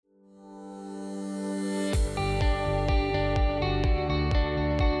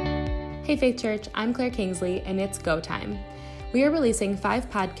Hey Faith Church, I'm Claire Kingsley, and it's go time. We are releasing 5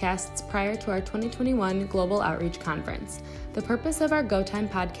 podcasts prior to our 2021 Global Outreach Conference. The purpose of our Go Time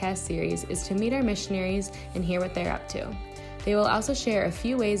podcast series is to meet our missionaries and hear what they're up to. They will also share a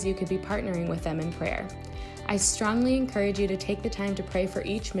few ways you could be partnering with them in prayer. I strongly encourage you to take the time to pray for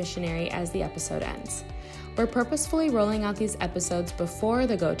each missionary as the episode ends. We're purposefully rolling out these episodes before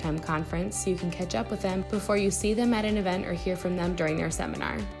the Go Time conference so you can catch up with them before you see them at an event or hear from them during their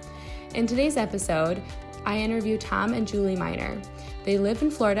seminar. In today's episode, I interview Tom and Julie Miner. They live in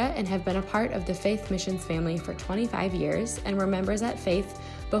Florida and have been a part of the Faith Missions family for 25 years and were members at Faith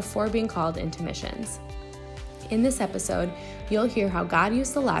before being called into missions. In this episode, you'll hear how God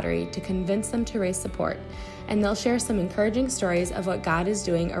used the lottery to convince them to raise support, and they'll share some encouraging stories of what God is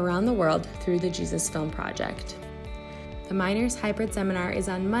doing around the world through the Jesus Film Project. The Miners Hybrid Seminar is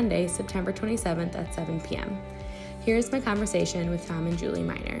on Monday, September 27th at 7 p.m. Here's my conversation with Tom and Julie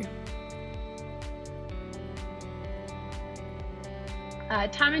Miner.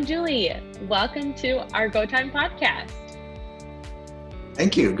 Tom and Julie, welcome to our Go Time podcast.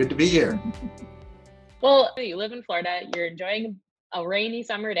 Thank you. Good to be here. Well, you live in Florida. You're enjoying a rainy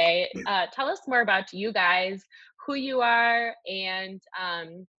summer day. Tell us more about you guys, who you are, and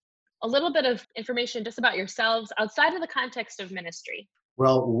a little bit of information just about yourselves outside of the context of ministry.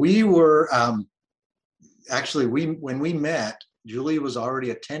 Well, we were when we met, Julie was already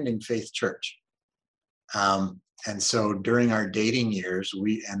attending Faith Church. And so during our dating years,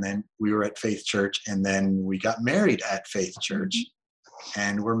 we were at Faith Church, and then we got married at Faith Church,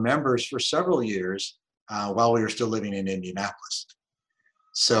 and were members for several years while we were still living in Indianapolis.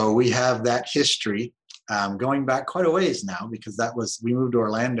 So we have that history going back quite a ways now, because we moved to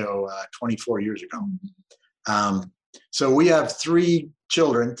Orlando 24 years ago. So we have 3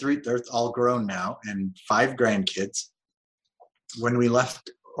 children, they're all grown now, and 5 grandkids. When we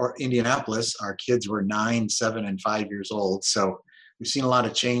left Indianapolis, our kids were 9, 7, and 5 years old. So we've seen a lot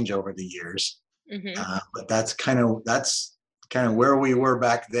of change over the years. But that's kind of where we were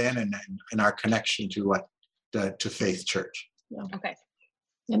back then, and our connection to Faith Church. Yeah. Okay.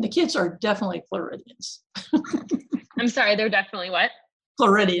 And the kids are definitely Floridians. I'm sorry, they're definitely what?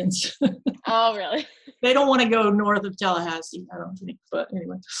 Floridians. Oh, really? They don't want to go north of Tallahassee, I don't think, but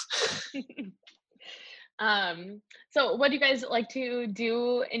anyway. So what do you guys like to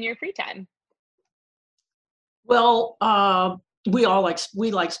do in your free time? Well, we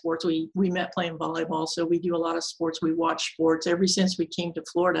like sports. We met playing volleyball, so we do a lot of sports. We watch sports. Ever since we came to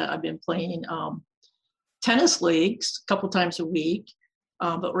Florida, I've been playing tennis leagues a couple times a week.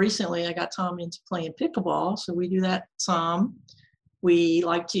 But recently I got Tom into playing pickleball, so we do that some. We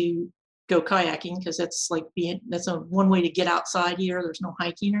like to go kayaking because that's one way to get outside here. There's no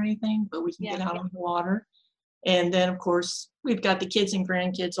hiking or anything, but we can get out on the water. And then of course we've got the kids and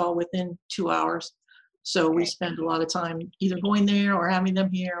grandkids all within 2 hours. So we spend a lot of time either going there or having them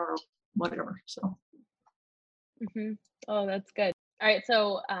here or whatever. So. Oh, that's good. All right.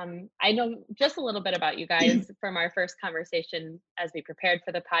 So I know just a little bit about you guys from our first conversation as we prepared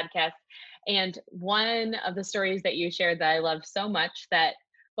for the podcast. And one of the stories that you shared that I loved so much, that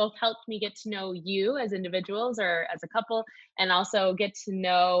both helped me get to know you as individuals or as a couple, and also get to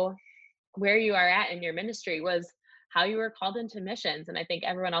know where you are at in your ministry, was how you were called into missions. And I think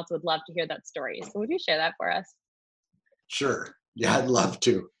everyone else would love to hear that story. So would you share that for us? Sure. Yeah, I'd love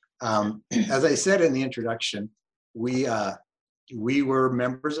to. As I said in the introduction, we were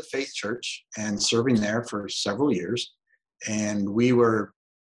members of Faith Church and serving there for several years. And we were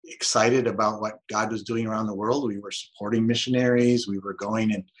excited about what God was doing around the world. We were supporting missionaries. We were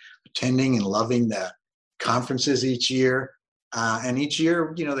going and attending and loving the conferences each year. And each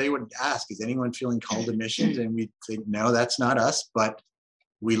year, they would ask, is anyone feeling called to missions? And we'd think, no, that's not us, but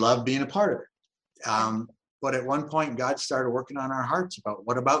we love being a part of it. But at one point, God started working on our hearts about,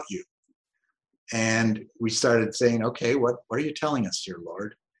 what about you? And we started saying, okay, what are you telling us here,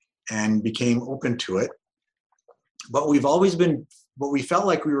 Lord? And became open to it. But we felt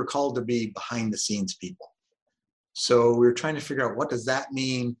like we were called to be behind the scenes people. So we were trying to figure out, what does that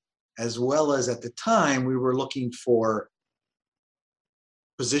mean? As well as at the time, we were looking for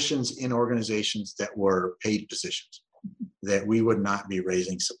positions in organizations that were paid positions, that we would not be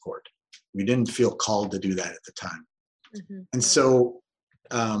raising support. We didn't feel called to do that at the time. And so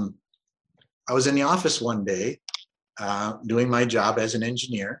I was in the office one day doing my job as an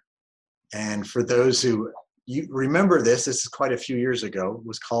engineer. And for those who you remember this is quite a few years ago. It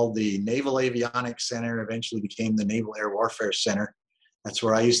was called the Naval Avionics Center, eventually became the Naval Air Warfare Center. That's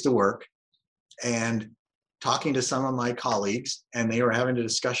where I used to work. And talking to some of my colleagues, and they were having a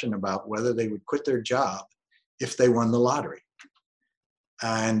discussion about whether they would quit their job if they won the lottery.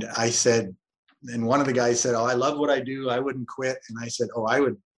 And I said, and one of the guys said, "Oh, I love what I do. I wouldn't quit." And I said, "Oh, I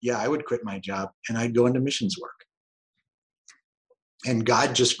would quit my job and I'd go into missions work." And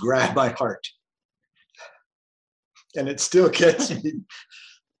God just grabbed my heart. And it still gets me.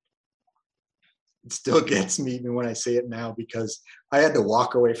 It still gets me even when I say it now, because I had to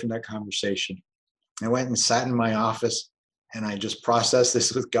walk away from that conversation. I went and sat in my office and I just processed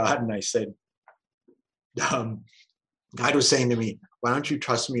this with God. And I said, God was saying to me, "Why don't you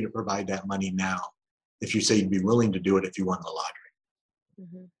trust me to provide that money now if you say you'd be willing to do it if you won the lottery?"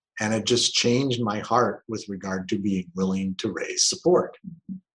 Mm-hmm. And it just changed my heart with regard to being willing to raise support.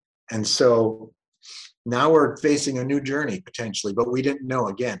 And so now we're facing a new journey potentially, but we didn't know,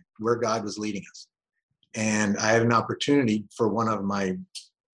 again, where God was leading us. And I had an opportunity for one of my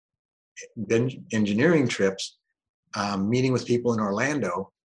engineering trips, meeting with people in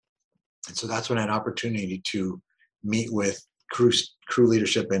Orlando. And so that's when I had an opportunity to meet with crew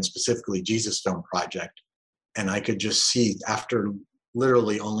leadership, and specifically Jesus Film Project. And I could just see, after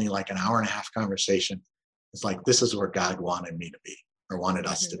literally only like an hour and a half conversation, it's like, this is where God wanted me to be, or wanted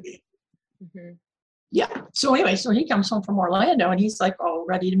us to be. Mm-hmm. Yeah. So anyway, so he comes home from Orlando and he's like all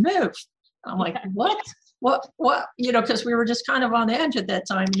ready to move. I'm like, what? Because we were just kind of on edge at that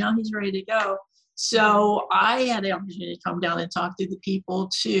time. Now he's ready to go. So I had the opportunity to come down and talk to the people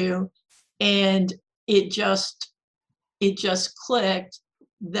too. And it just clicked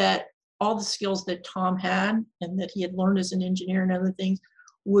that all the skills that Tom had and that he had learned as an engineer and other things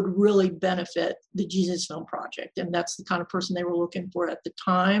would really benefit the Jesus Film Project. And that's the kind of person they were looking for at the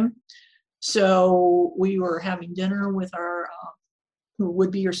time. So we were having dinner with our, who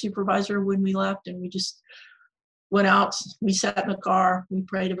would be your supervisor when we left. And we just went out, we sat in the car, we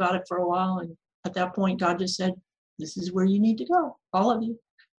prayed about it for a while. And at that point, God just said, "This is where you need to go, all of you,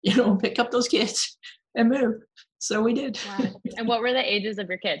 pick up those kids and move." So we did. Wow. And what were the ages of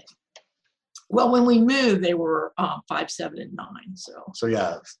your kids? Well, when we moved, they were 5, 7, and 9. So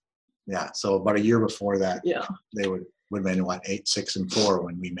yeah. So about a year before that, yeah, they would have been 8, 6, and 4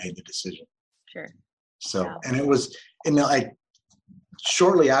 when we made the decision. Sure. So, yeah. And it was,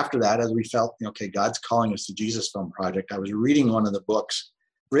 shortly after that, as we felt, okay, God's calling us to Jesus Film Project, I was reading one of the books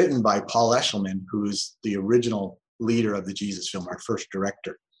written by Paul Eshelman, who's the original leader of the Jesus Film, our first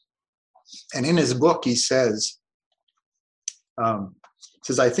director. And in his book, he says, I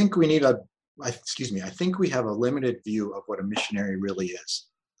think we have a limited view of what a missionary really is.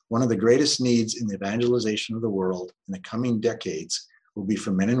 One of the greatest needs in the evangelization of the world in the coming decades will be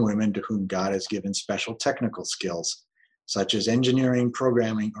for men and women to whom God has given special technical skills, such as engineering,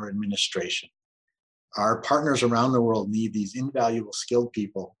 programming, or administration. Our partners around the world need these invaluable skilled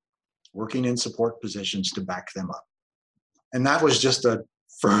people working in support positions to back them up. And that was just a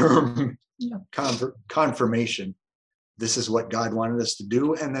firm confirmation. This is what God wanted us to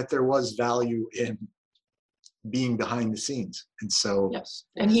do, and that there was value in being behind the scenes. And so, yes,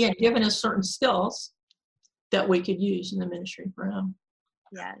 and he had given us certain skills that we could use in the ministry for him.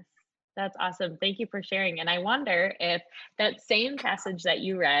 Yes, that's awesome. Thank you for sharing. And I wonder if that same passage that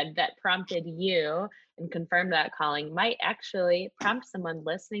you read that prompted you and confirmed that calling might actually prompt someone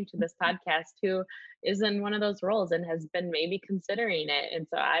listening to this podcast who is in one of those roles and has been maybe considering it. And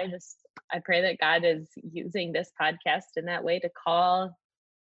so I pray that God is using this podcast in that way to call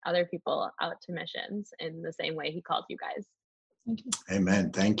other people out to missions in the same way he called you guys. Thank you.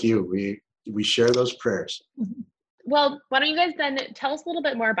 Amen. Thank you. We share those prayers. Mm-hmm. Well, why don't you guys then tell us a little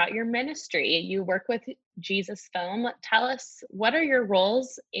bit more about your ministry? You work with Jesus Film. Tell us, what are your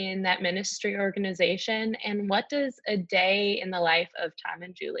roles in that ministry organization, and what does a day in the life of Tom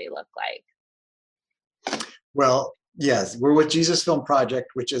and Julie look like? Well, yes, we're with Jesus Film Project,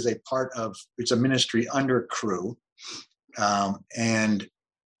 which is it's a ministry under Cru. And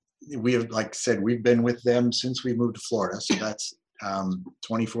we have, like I said, we've been with them since we moved to Florida. So that's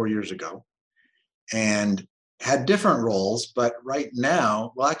 24 years ago. And had different roles, but right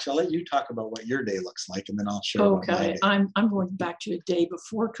now, well, actually, I'll let you talk about what your day looks like, and then I'll share. Okay, I'm going back to a day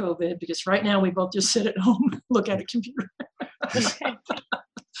before COVID, because right now we both just sit at home, look at a computer. Okay.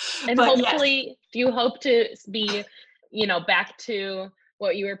 And but hopefully, yes. Do you hope to be, back to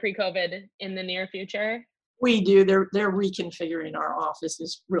what you were pre-COVID in the near future? We do. They're reconfiguring our office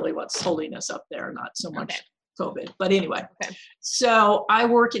is really what's holding us up there, not so much COVID. But anyway, So I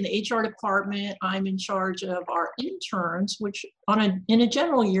work in the HR department. I'm in charge of our interns, which in a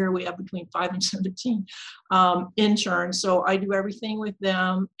general year, we have between 5 and 17 interns. So I do everything with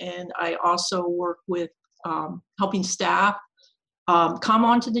them. And I also work with helping staff come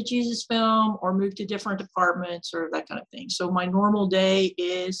onto the Jesus Film or move to different departments or that kind of thing. So my normal day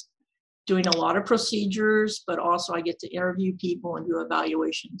is doing a lot of procedures, but also I get to interview people and do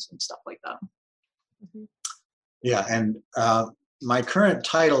evaluations and stuff like that. Mhm. Yeah, and my current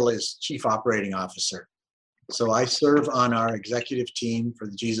title is Chief Operating Officer. So I serve on our executive team for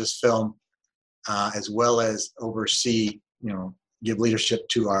the Jesus Film, as well as oversee, give leadership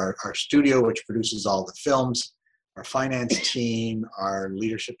to our studio, which produces all the films, our finance team, our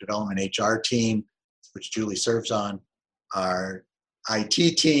leadership development HR team, which Julie serves on, our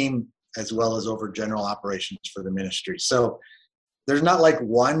IT team, as well as over general operations for the ministry. So there's not like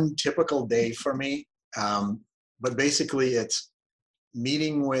one typical day for me, but basically it's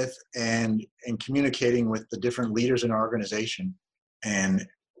meeting with and communicating with the different leaders in our organization and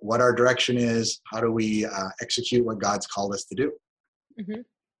what our direction is, how do we execute what God's called us to do. Mhm.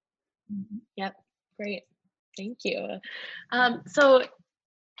 Yep. Great. Thank you. So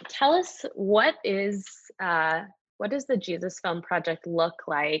tell us, what does the Jesus Film Project look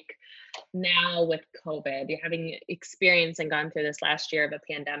like now with COVID? You're having experience and gone through this last year of a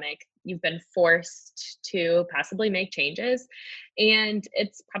pandemic. You've been forced to possibly make changes, and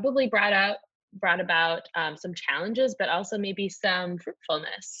it's probably brought about some challenges, but also maybe some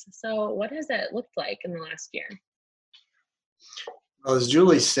fruitfulness. So what has it looked like in the last year? Well, as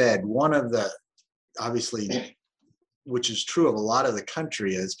Julie said, one of the, obviously, which is true of a lot of the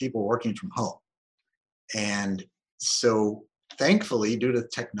country, is people working from home. And so thankfully, due to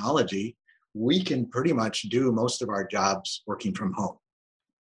technology, we can pretty much do most of our jobs working from home.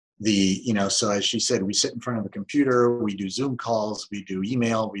 So as she said, we sit in front of a computer, we do Zoom calls, we do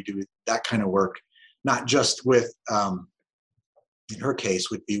email, we do that kind of work, not just with, in her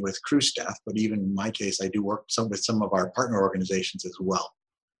case, would be with crew staff, but even in my case, I do work with some of our partner organizations as well.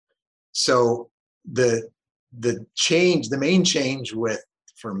 So the main change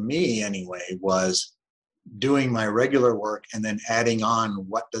for me anyway, was doing my regular work and then adding on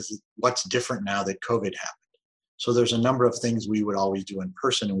what's different now that COVID happened. So there's a number of things we would always do in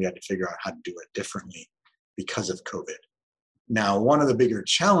person, and we had to figure out how to do it differently because of COVID. Now, one of the bigger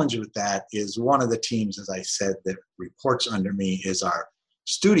challenges with that is one of the teams, as I said, that reports under me is our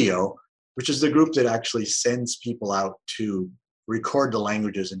studio, which is the group that actually sends people out to record the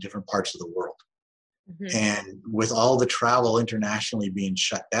languages in different parts of the world. Mm-hmm. And with all the travel internationally being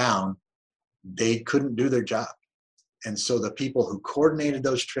shut down, they couldn't do their job. And so the people who coordinated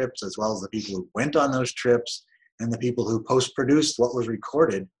those trips, as well as the people who went on those trips, and the people who post-produced what was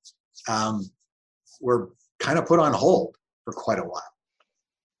recorded, were kind of put on hold for quite a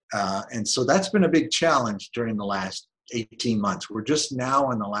while. And so that's been a big challenge during the last 18 months. We're just now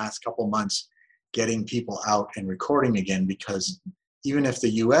in the last couple months getting people out and recording again, because even if the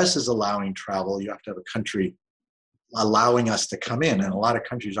US is allowing travel, you have to have a country allowing us to come in, and a lot of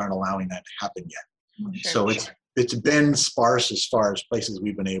countries aren't allowing that to happen yet. Sure, so it's been sparse as far as places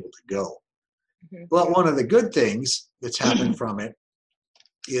we've been able to go. Mm-hmm. But one of the good things that's happened from it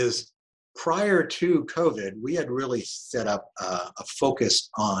is, prior to COVID, we had really set up a focus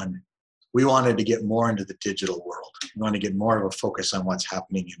on, we wanted to get more into the digital world. We wanted to get more of a focus on what's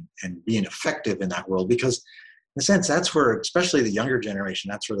happening and being effective in that world, because in a sense, that's where, especially the younger generation,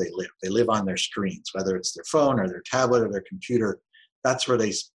 that's where they live. They live on their screens, whether it's their phone or their tablet or their computer. That's where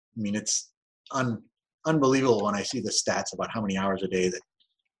it's unbelievable when I see the stats about how many hours a day that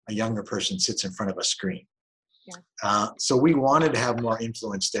a younger person sits in front of a screen. Yeah. So we wanted to have more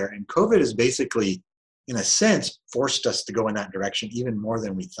influence there. And COVID has basically, in a sense, forced us to go in that direction even more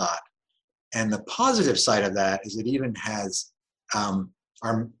than we thought. And the positive side of that is it even has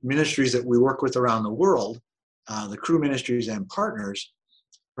our ministries that we work with around the world, the crew ministries and partners,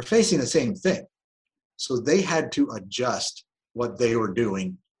 are facing the same thing. So they had to adjust what they were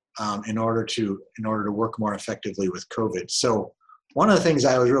doing in order to work more effectively with COVID. So one of the things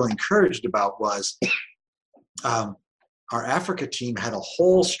I was really encouraged about was our Africa team had a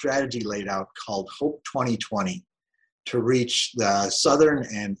whole strategy laid out called Hope 2020 to reach the southern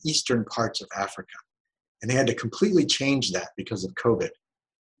and eastern parts of Africa. And they had to completely change that because of COVID.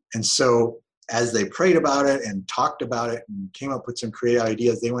 And so as they prayed about it and talked about it and came up with some creative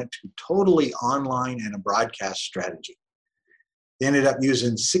ideas, they went to totally online and a broadcast strategy. They ended up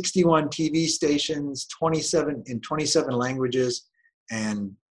using 61 TV stations, 27 languages,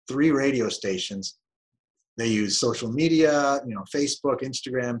 and 3 radio stations. They use social media, Facebook,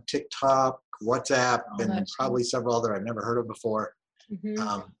 Instagram, TikTok, WhatsApp, and probably several other I've never heard of before.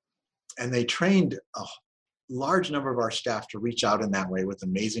 Mm-hmm. And they trained a large number of our staff to reach out in that way with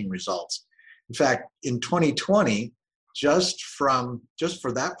amazing results. In fact, in 2020, just for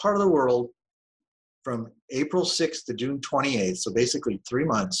that part of the world, from April 6th to June 28th, so basically 3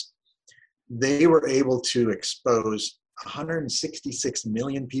 months, they were able to expose 166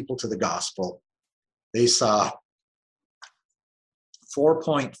 million people to the gospel. They saw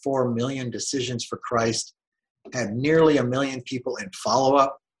 4.4 million decisions for Christ, had nearly 1 million people in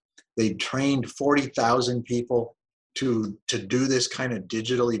follow-up. They trained 40,000 people to do this kind of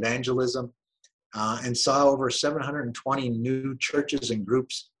digital evangelism, and saw over 720 new churches and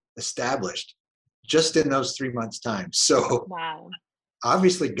groups established just in those 3 months' time. So wow.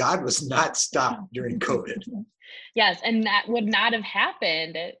 Obviously God was not stopped during COVID. Yes, and that would not have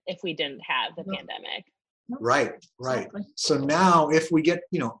happened if we didn't have the pandemic. Right. Exactly. So now if we get,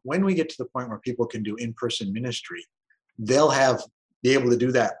 when we get to the point where people can do in-person ministry, they'll be able to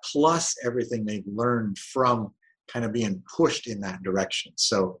do that plus everything they've learned from kind of being pushed in that direction.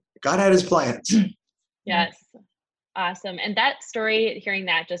 So God had his plans. Yes. Awesome. And that story, hearing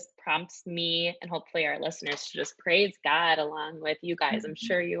that just prompts me and hopefully our listeners to just praise God along with you guys. I'm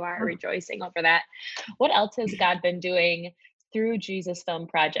sure you are rejoicing over that. What else has God been doing through Jesus Film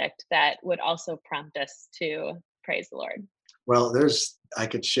Project that would also prompt us to praise the Lord? Well, I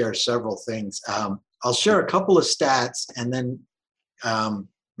could share several things. I'll share a couple of stats and then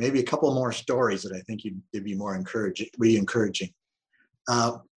maybe a couple more stories that I think it'd be more encouraging.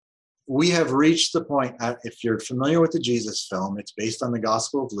 We have reached the point, if you're familiar with the Jesus Film, it's based on the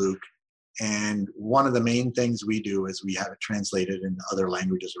Gospel of Luke. And one of the main things we do is we have it translated into other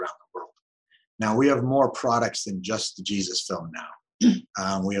languages around the world. Now, we have more products than just the Jesus Film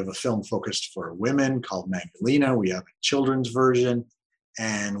now. We have a film focused for women called Magdalena. We have a children's version.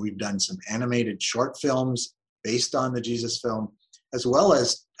 And we've done some animated short films based on the Jesus Film, as well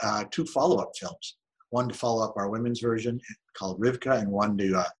as 2 follow-up films. One to follow up our women's version called Rivka, and one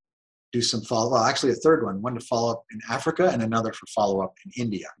to do some actually a third one to follow up in Africa and another for follow-up in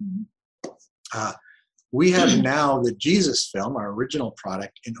India. We have now the Jesus Film, our original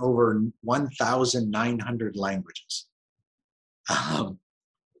product, in over 1,900 languages.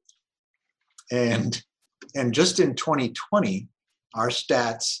 And just in 2020, our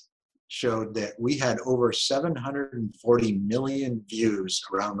stats showed that we had over 740 million views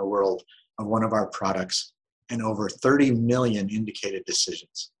around the world of one of our products and over 30 million indicated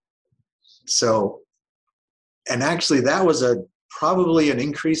decisions. So, and actually that was probably an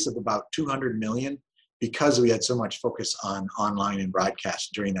increase of about 200 million because we had so much focus on online and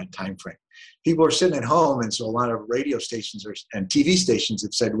broadcast during that time frame. People are sitting at home, and so a lot of radio stations and TV stations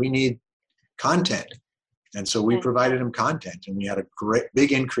have said, we need content. And so we provided them content, and we had a great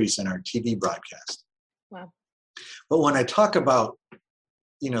big increase in our TV broadcast. Wow. But when I talk about,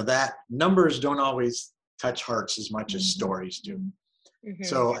 that numbers don't always touch hearts as much as stories do. Mm-hmm.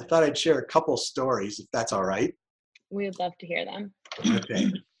 So I thought I'd share a couple stories, if that's all right. We would love to hear them.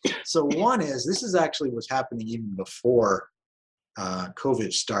 Okay. So one is, this is actually what's happening even before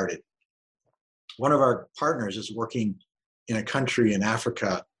COVID started. One of our partners is working in a country in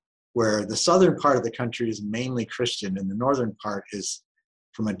Africa where the southern part of the country is mainly Christian and the northern part is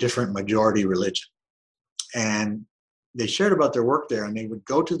from a different majority religion. And they shared about their work there, and they would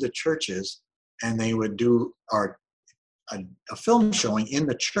go to the churches and they would do a film showing in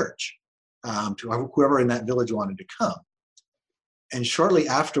the church to whoever in that village wanted to come. And shortly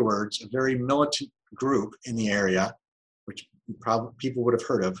afterwards, a very militant group in the area, which probably people would have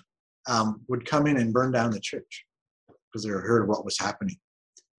heard of, would come in and burn down the church because they heard of what was happening.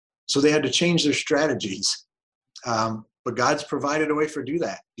 So they had to change their strategies. But God's provided a way for do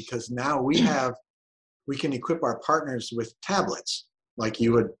that, because now we can equip our partners with tablets, like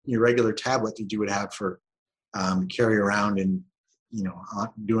your regular tablet that you would have for carry around and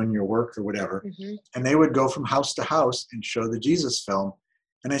doing your work or whatever. Mm-hmm. And they would go from house to house and show the Jesus Film.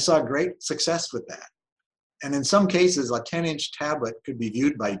 And I saw great success with that. And in some cases, a 10-inch tablet could be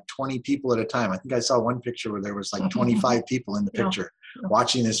viewed by 20 people at a time. I think I saw one picture where there was like 25 people in the picture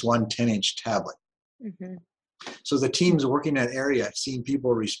watching this one 10-inch tablet. Mm-hmm. So the teams working in that area have seen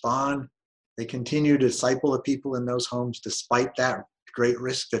people respond. They continue to disciple the people in those homes despite that great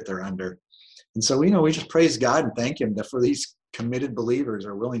risk that they're under. And so, we just praise God and thank him for these committed believers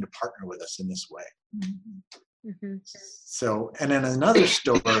are willing to partner with us in this way. Mm-hmm. Mm-hmm. So, and then another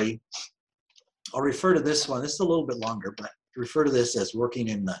story, I'll refer to this one. This is a little bit longer, but refer to this as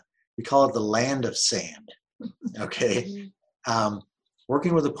working we call it the land of sand. Okay. Mm-hmm.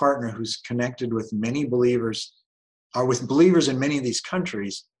 Working with a partner who's connected with many believers, or with believers in many of these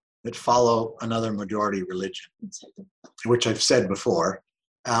countries that follow another majority religion, which I've said before.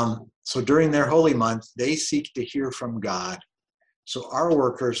 So during their holy month, they seek to hear from God. So our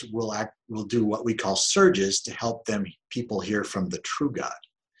workers will do what we call surges to help people hear from the true God.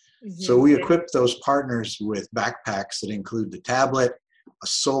 Mm-hmm. So we equip those partners with backpacks that include the tablet, a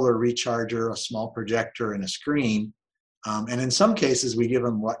solar recharger, a small projector, and a screen And in some cases, we give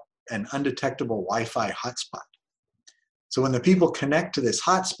them an undetectable Wi-Fi hotspot. So when the people connect to this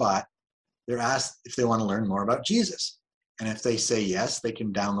hotspot, they're asked if they want to learn more about Jesus. And if they say yes, they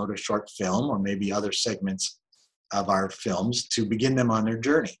can download a short film or maybe other segments of our films to begin them on their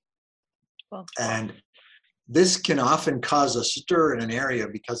journey. Cool. And this can often cause a stir in an area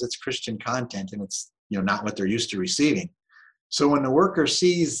because it's Christian content and it's not what they're used to receiving. So when the worker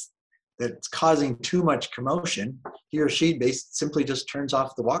sees that it's causing too much commotion, he or she simply just turns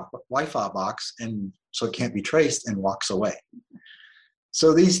off the Wi-Fi box, and so it can't be traced, and walks away.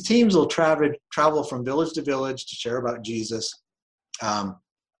 So these teams will travel from village to village to share about Jesus.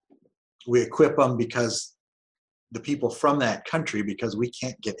 We equip them because the people from that country, because we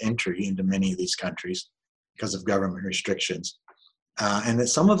can't get entry into many of these countries because of government restrictions. And that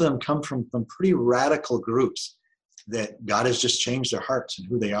some of them come from pretty radical groups that God has just changed their hearts and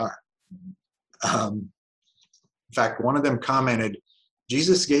who they are. In fact, one of them commented,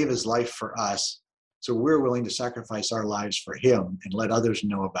 Jesus gave his life for us, so we're willing to sacrifice our lives for him and let others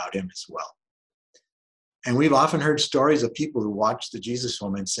know about him as well. And we've often heard stories of people who watch the Jesus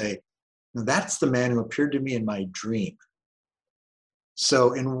film and say, that's the man who appeared to me in my dream.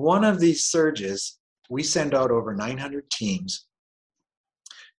 So in one of these surges, we send out over 900 teams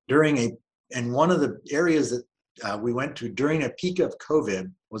and one of the areas that we went to during a peak of COVID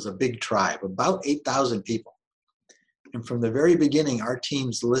was a big tribe, about 8,000 people. And from the very beginning, our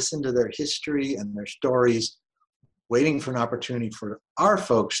teams listened to their history and their stories, waiting for an opportunity for our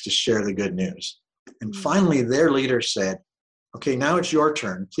folks to share the good news. And finally, their leader said, okay, now it's your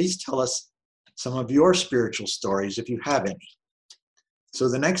turn. Please tell us some of your spiritual stories if you have any. So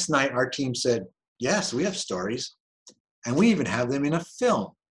the next night, our team said, yes, we have stories. And we even have them in a film.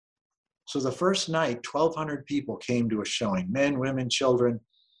 So the first night, 1,200 people came to a showing, men, women, children.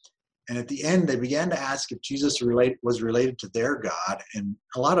 And at the end, they began to ask if Jesus was related to their God and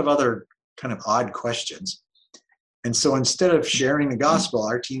a lot of other kind of odd questions. And so instead of sharing the gospel,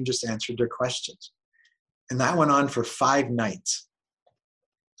 our team just answered their questions. And that went on for 5 nights.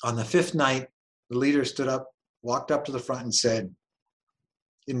 On the 5th night, the leader stood up, walked up to the front and said,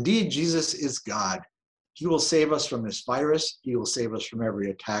 indeed, Jesus is God. He will save us from this virus. He will save us from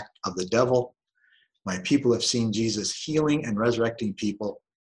every attack of the devil. My people have seen Jesus healing and resurrecting people.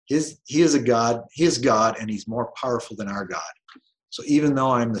 He is God, and he's more powerful than our God. So even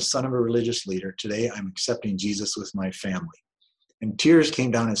though I'm the son of a religious leader, today I'm accepting Jesus with my family. And tears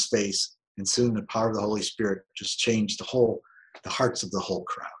came down his face, and soon the power of the Holy Spirit just changed the hearts of the whole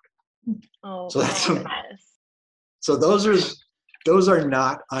crowd. Oh, so that's yes. So those are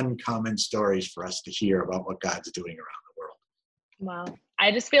not uncommon stories for us to hear about what God's doing around the world. Wow.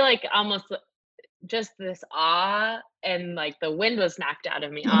 I just feel like almost just this awe, and like the wind was knocked out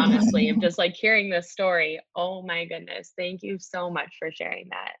of me, honestly, of just like hearing this story. Oh my goodness. Thank you so much for sharing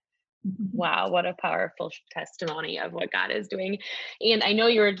that. Wow, what a powerful testimony of what God is doing. And I know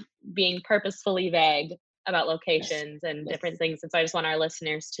you were being purposefully vague about locations and different things. And so I just want our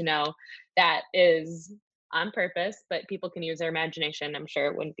listeners to know that is on purpose, but people can use their imagination. I'm sure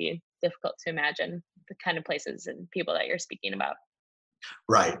it wouldn't be difficult to imagine the kind of places and people that you're speaking about.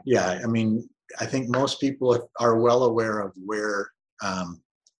 Right. Yeah. I mean, I think most people are well aware of where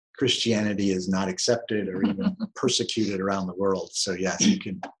Christianity is not accepted or even persecuted around the world. So yes, you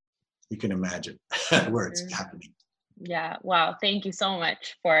can imagine where it's happening. Yeah. Wow. Thank you so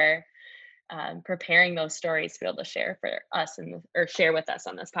much for preparing those stories to be able to share for us or share with us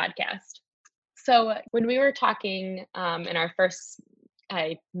on this podcast. So when we were talking in our first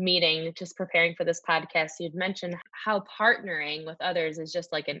meeting, just preparing for this podcast, you'd mentioned how partnering with others is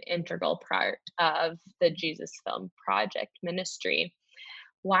just like an integral part of the Jesus Film Project ministry.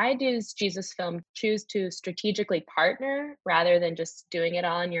 Why does Jesus Film choose to strategically partner rather than just doing it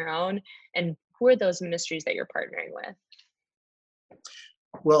all on your own? And who are those ministries that you're partnering with?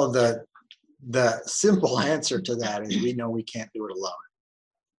 Well, the simple answer to that is we know we can't do it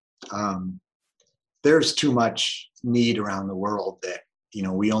alone. There's too much need around the world that,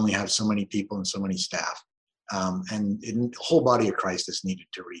 we only have so many people and so many staff. And the whole body of Christ is needed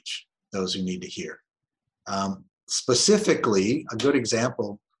to reach those who need to hear. Specifically,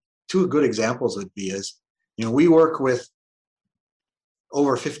 two good examples would be we work with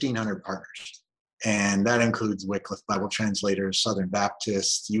over 1,500 partners. And that includes Wycliffe Bible Translators, Southern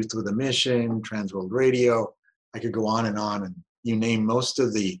Baptists, Youth with a Mission, Trans World Radio. I could go on, and you name most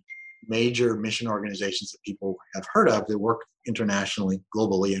of the major mission organizations that people have heard of that work internationally,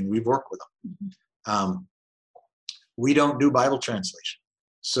 globally, and we've worked with them. We don't do Bible translation.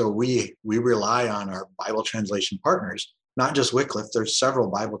 So we rely on our Bible translation partners, not just Wycliffe. There's several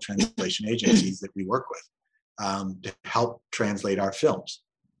Bible translation agencies that we work with. to help translate our films.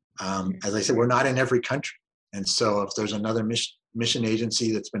 As I said, we're not in every country. And so if there's another mission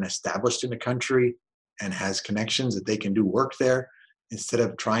agency that's been established in the country and has connections that they can do work there, instead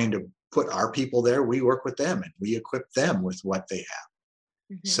of trying to put our people there, we work with them and we equip them with what they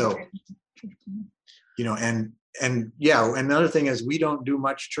have. So, and yeah, another thing is we don't do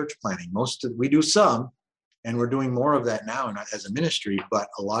much church planning. We do some, and we're doing more of that now as a ministry, but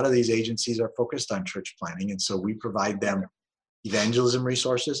a lot of these agencies are focused on church planning. And so we provide them evangelism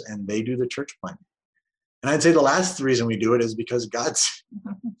resources and they do the church planning. And I'd say the last reason we do it is because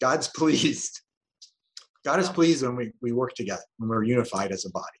God's pleased. God is pleased when we work together, when we're unified as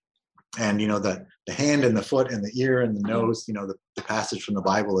a body. And, the hand and the foot and the ear and the nose, the passage from the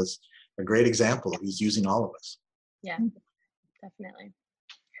Bible is a great example of He's using all of us. Yeah, definitely.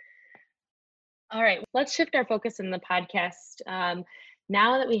 All right, let's shift our focus in the podcast.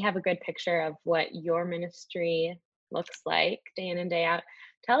 Now that we have a good picture of what your ministry looks like day in and day out,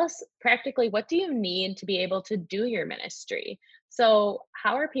 tell us practically, what do you need to be able to do your ministry? So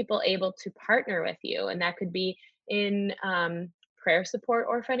how are people able to partner with you? And that could be in prayer support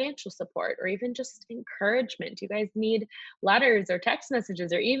or financial support, or even just encouragement. Do you guys need letters or text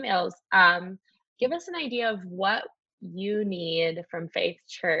messages or emails? Give us an idea of what you need from Faith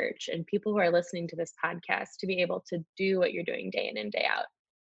Church and people who are listening to this podcast to be able to do what you're doing day in and day out.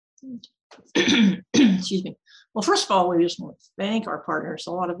 Excuse me. Well, first of all, we just want to thank our partners.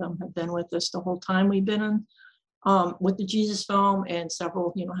 A lot of them have been with us the whole time we've been in with the Jesus Film, and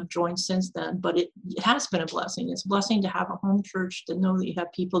several, have joined since then. But it has been a blessing. It's a blessing to have a home church, to know that you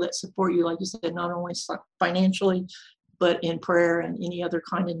have people that support you, like you said, not only financially, but in prayer and any other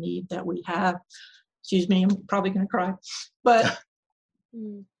kind of need that we have. Excuse me, I'm probably going to cry. But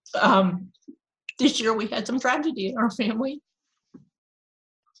this year we had some tragedy in our family.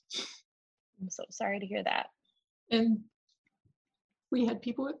 I'm so sorry to hear that. And we had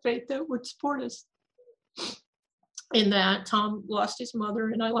people at Faith that would support us. In that, Tom lost his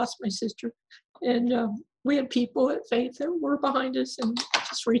mother and I lost my sister. And we had people at Faith that were behind us and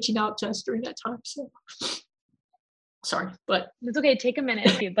just reaching out to us during that time. So sorry, but it's okay. Take a minute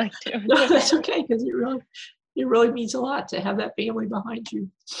if you'd like to. No, that's okay, because it really means a lot to have that family behind you.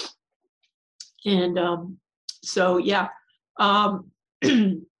 And so yeah,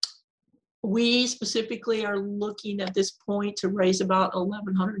 we specifically are looking at this point to raise about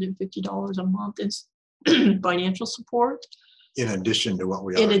 $1,150 a month in financial support. In addition to what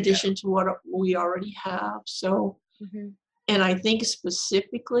we already have. So, and I think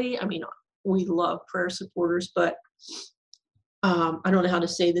specifically, we love prayer supporters, but I don't know how to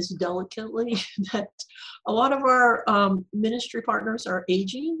say this delicately, that a lot of our ministry partners are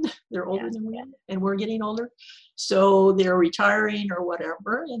aging. They're older than we are, and we're getting older. So they're retiring or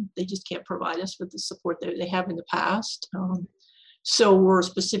whatever, and they just can't provide us with the support that they have in the past. So we're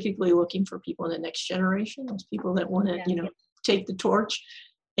specifically looking for people in the next generation, those people that want to, take the torch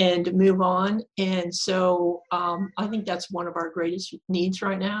and move on. And so I think that's one of our greatest needs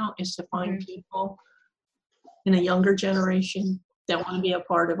right now, is to find people in a younger generation that want to be a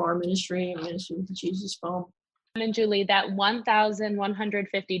part of our ministry and ministry with the Jesus Film. And Julie, that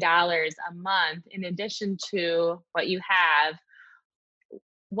 $1,150 a month, in addition to what you have,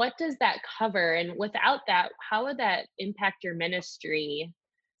 what does that cover? And without that, how would that impact your ministry?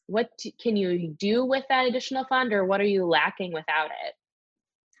 What can you do with that additional fund, or what are you lacking without it?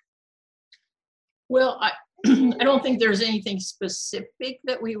 Well, I don't think there's anything specific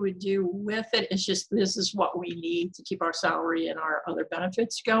that we would do with it. It's just, this is what we need to keep our salary and our other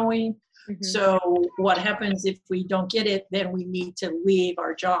benefits going. So what happens if we don't get it, then we need to leave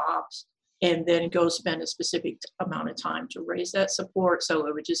our jobs and then go spend a specific amount of time to raise that support. So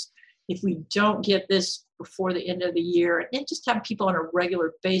it would just, if we don't get this before the end of the year, and just have people on a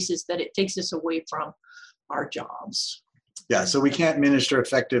regular basis, that it takes us away from our jobs. Yeah, so we can't minister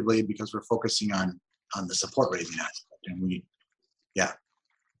effectively because we're focusing on the support raising aspect. And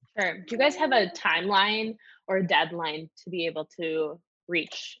Sure. Do you guys have a timeline or a deadline to be able to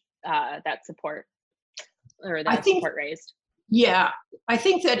reach that support, or that support raised? Yeah, I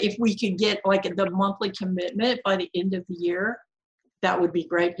think that if we could get like the monthly commitment by the end of the year, that would be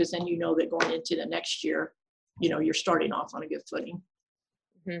great, because then that going into the next year, you're starting off on a good footing.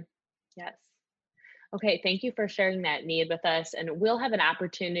 Yes. Okay, thank you for sharing that need with us. And we'll have an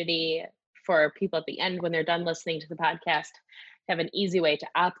opportunity for people at the end, when they're done listening to the podcast, to have an easy way to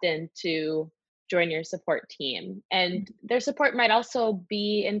opt in to join your support team. And their support might also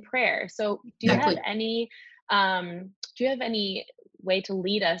be in prayer. So do you have any way to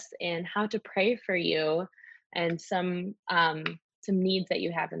lead us in how to pray for you and some needs that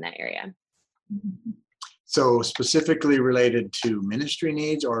you have in that area? So specifically related to ministry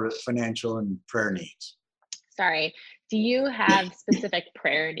needs or financial and prayer needs? Sorry. Do you have specific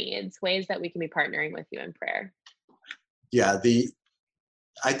prayer needs, ways that we can be partnering with you in prayer? Yeah,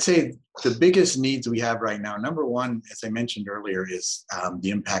 I'd say the biggest needs we have right now, number one, as I mentioned earlier, is the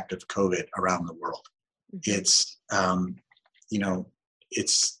impact of COVID around the world. Mm-hmm.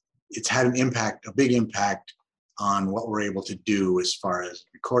 It's, it's had an impact, a big impact on what we're able to do as far as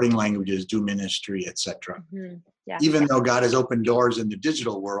recording languages, do ministry, etc. Mm-hmm. Yeah. Even though God has opened doors in the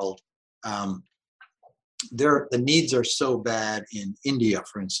digital world, the needs are so bad in India,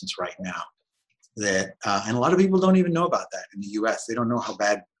 for instance, right now, that and a lot of people don't even know about that in the US. They don't know how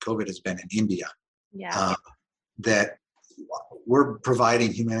bad COVID has been in India. Yeah. That we're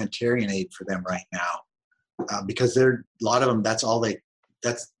providing humanitarian aid for them right now because a lot of them, that's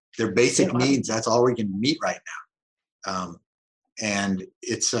their basic needs. That's all we can meet right now. And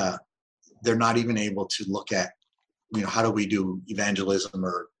it's they're not even able to look at, how do we do evangelism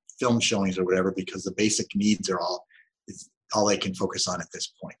or film showings or whatever, because the basic needs are all they can focus on at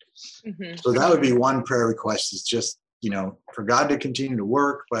this point. Mm-hmm. So that would be one prayer request, is just, for God to continue to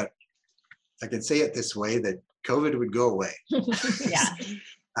work, but I can say it this way, that COVID would go away. Yeah.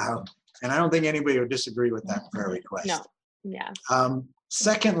 And I don't think anybody would disagree with that prayer request. No. Yeah.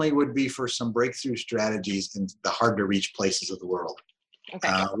 Secondly would be for some breakthrough strategies in the hard to reach places of the world.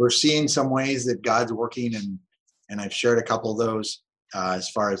 Okay. We're seeing some ways that God's working, and I've shared a couple of those as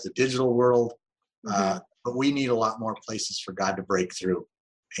far as the digital world. Mm-hmm. But we need a lot more places for God to break through.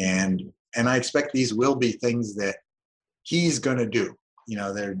 And I expect these will be things that he's going to do.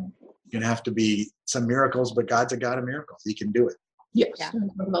 They're going to have to be some miracles, but God's a God of miracles. He can do it. Yes. Yeah.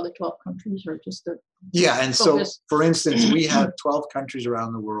 About the 12 countries or just the. Yeah. And focus. So, for instance, we have 12 countries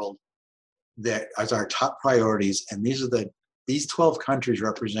around the world that as our top priorities. And these 12 countries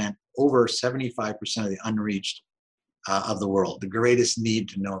represent over 75% of the unreached of the world, the greatest need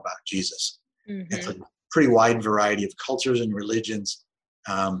to know about Jesus. Mm-hmm. It's a pretty wide variety of cultures and religions.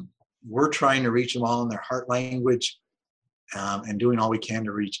 We're trying to reach them all in their heart language and doing all we can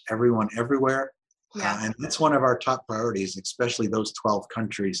to reach everyone everywhere. Yeah. And that's one of our top priorities, especially those 12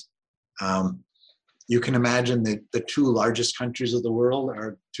 countries. You can imagine that the two largest countries of the world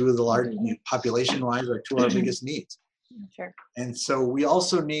are two of the largest, population-wise, are two of our biggest needs. Sure. And so we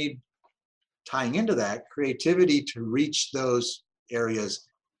also need, tying into that, creativity to reach those areas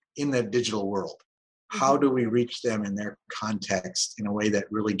in the digital world. How do we reach them in their context in a way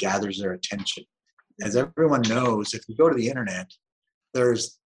that really gathers their attention? As everyone knows, if you go to the internet,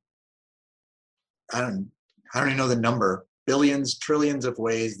 there's, I don't even know the number, billions, trillions of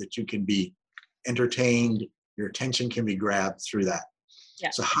ways that you can be entertained, your attention can be grabbed through that. Yeah.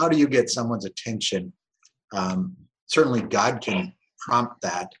 So how do you get someone's attention? Certainly God can prompt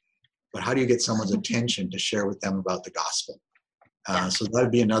that, but how do you get someone's attention to share with them about the gospel? So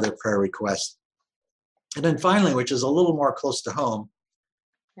that'd be another prayer request. And then finally, which is a little more close to home,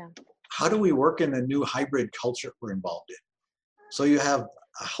 how do we work in a new hybrid culture we're involved in? So you have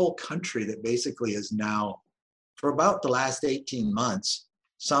a whole country that basically is now, for about the last 18 months,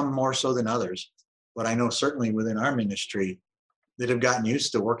 some more so than others, but I know certainly within our ministry, that have gotten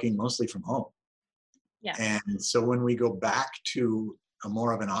used to working mostly from home. Yeah. And so when we go back to a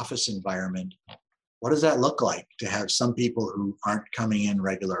more of an office environment, what does that look like to have some people who aren't coming in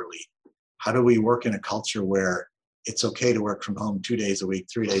regularly? How do we work in a culture where it's okay to work from home 2 days a week,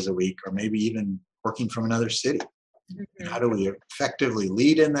 3 days a week, or maybe even working from another city? Mm-hmm. And how do we effectively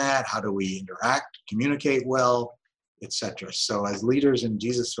lead in that? How do we interact, communicate well, etc.? So as leaders in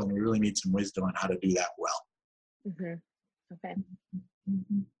Jesusville, we really need some wisdom on how to do that well. Mm-hmm. Okay.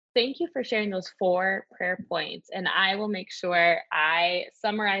 Thank you for sharing those 4 prayer points. And I will make sure I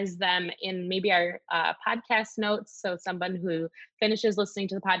summarize them in maybe our podcast notes. So someone who finishes listening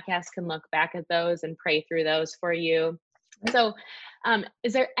to the podcast can look back at those and pray through those for you. So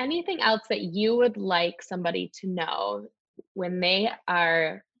is there anything else that you would like somebody to know when they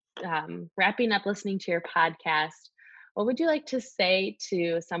are wrapping up listening to your podcast? What would you like to say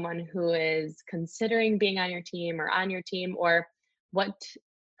to someone who is considering being on your team, or what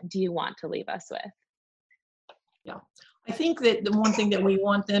do you want to leave us with? Yeah, I think that the one thing that we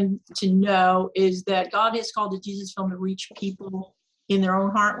want them to know is that God has called the Jesusville to reach people in their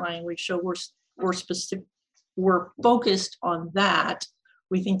own heart language. So we're specific, we're focused on that.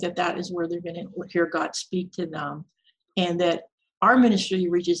 We think that that is where they're going to hear God speak to them, and that our ministry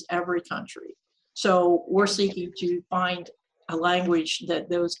reaches every country. So we're seeking to find a language that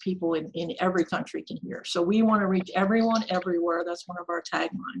those people in every country can hear. So we want to reach everyone everywhere. That's one of our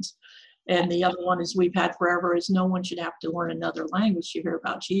taglines. And the other one is we've had forever is no one should have to learn another language to hear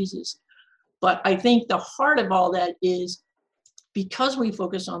about Jesus. But I think the heart of all that is because we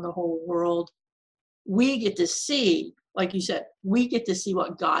focus on the whole world, we get to see, like you said, we get to see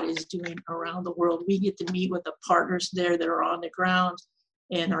what God is doing around the world. We get to meet with the partners there that are on the ground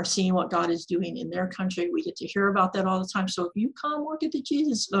and are seeing what God is doing in their country. We get to hear about that all the time. So if you come work at the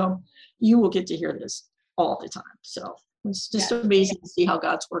Jesus Film, you will get to hear this all the time. So it's just amazing to see how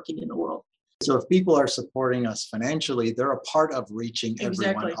God's working in the world. So if people are supporting us financially, they're a part of reaching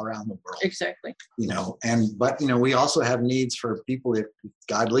everyone around the world. Exactly. But we also have needs for people if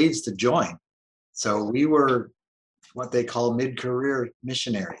God leads to join. So we were what they call mid-career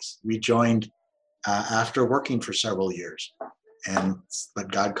missionaries. We joined after working for several years,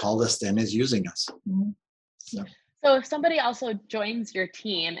 but God called us and is using us. Mm-hmm. So if somebody also joins your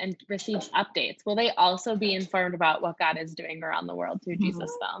team and receives updates, will they also be informed about what God is doing around the world through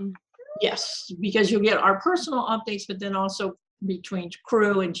Jesus Film? Yes, because you'll get our personal updates, but then also between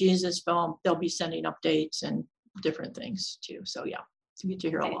crew and Jesus Film, they'll be sending updates and different things too. So yeah, you get to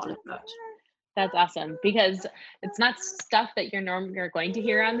hear a lot of that. That's awesome, because it's not stuff that you're going to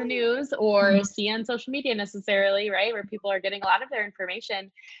hear on the news or see on social media necessarily, right? Where people are getting a lot of their information,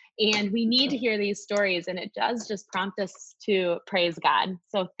 and we need to hear these stories, and it does just prompt us to praise God.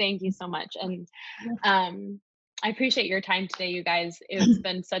 So thank you so much. And I appreciate your time today, you guys. It's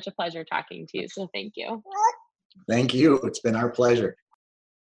been such a pleasure talking to you. So thank you. Thank you. It's been our pleasure.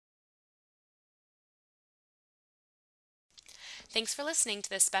 Thanks for listening to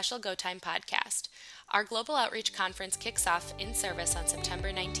this special Go Time podcast. Our Global Outreach Conference kicks off in service on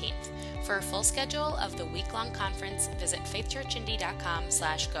September 19th. For a full schedule of the week-long conference, visit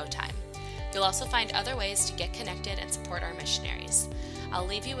faithchurchindy.com/GoTime. You'll also find other ways to get connected and support our missionaries. I'll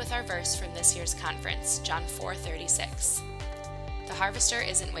leave you with our verse from this year's conference, John 4:36. The harvester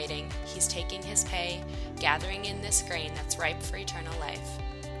isn't waiting, he's taking his pay, gathering in this grain that's ripe for eternal life.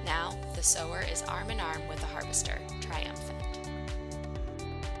 Now, the sower is arm in arm with the harvester, triumphant.